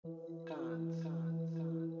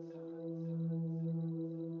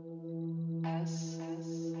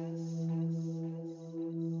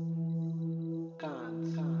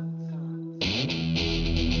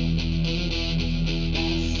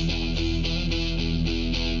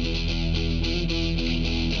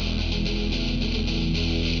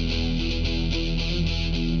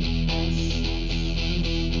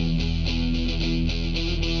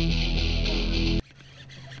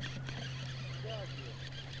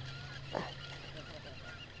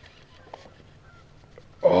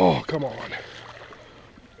come on.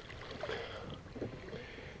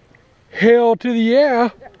 Hell to the yeah.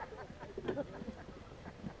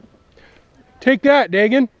 Take that,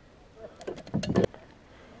 Dagan.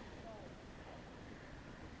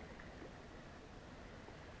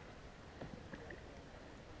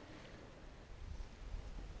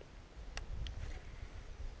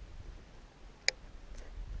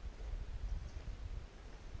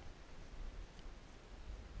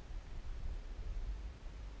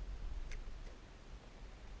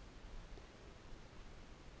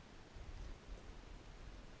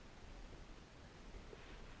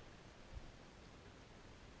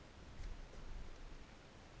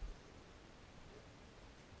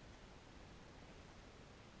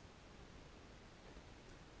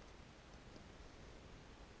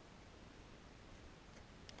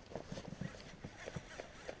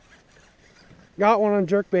 Got one on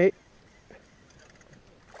jerkbait.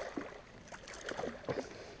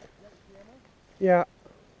 Yeah.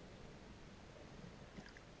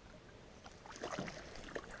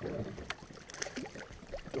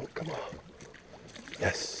 Oh, come on.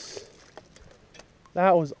 Yes.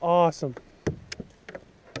 That was awesome.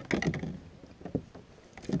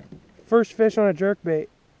 First fish on a jerkbait.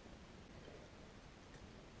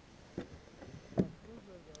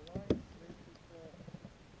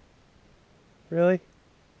 Really?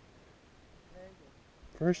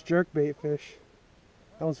 First jerkbait fish.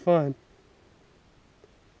 That was fun.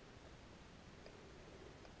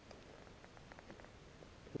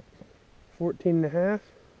 $14.5.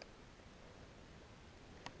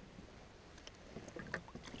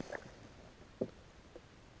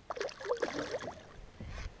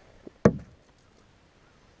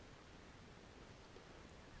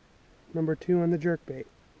 Number 2 on the jerkbait.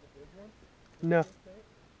 No.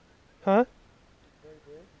 Huh?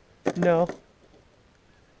 No.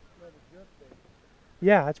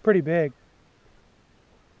 Yeah, it's pretty big.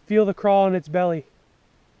 Feel the crawl in its belly.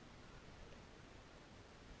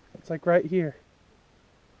 It's like right here.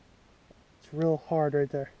 It's real hard right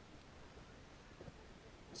there.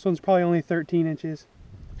 This one's probably only 13 inches.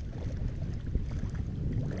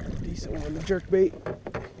 Decent one on the jerkbait.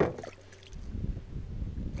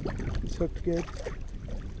 It's hooked good.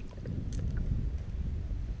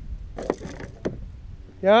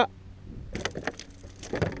 Yeah.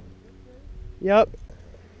 Yep.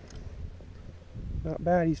 Not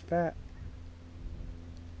bad, he's fat.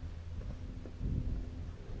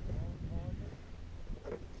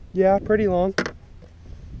 Yeah, pretty long.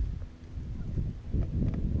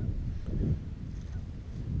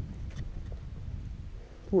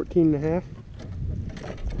 $14.5.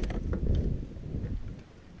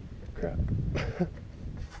 Crap.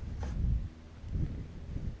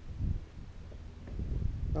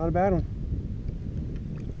 Not a bad one.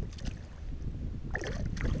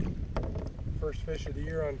 First fish of the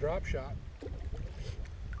year on drop shot.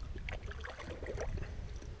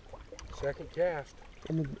 Second cast.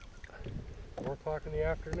 4 o'clock in the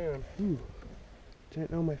afternoon. Ooh.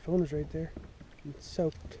 Didn't know my phone was right there. It's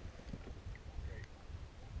soaked.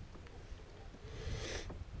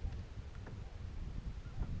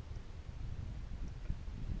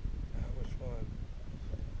 That was fun.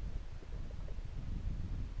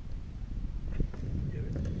 Get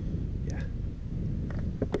it? Yeah.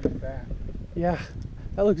 Fat. Yeah.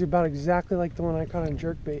 That looks about exactly like the one I caught on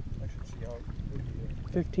jerkbait. I should see how big it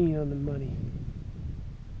is. 15 on the money.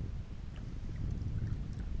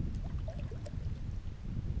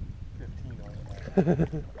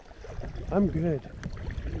 I'm good.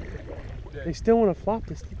 They still want to flop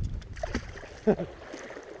this thing.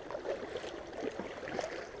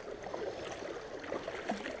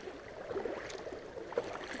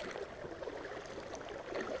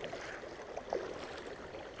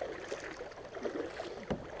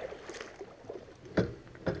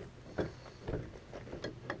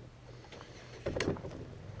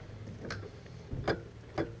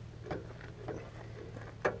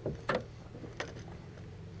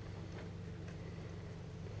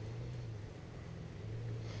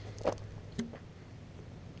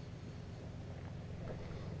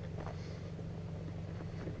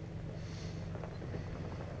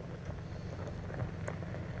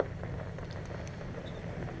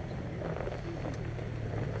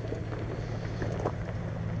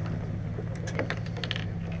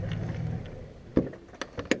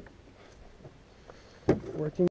 Working.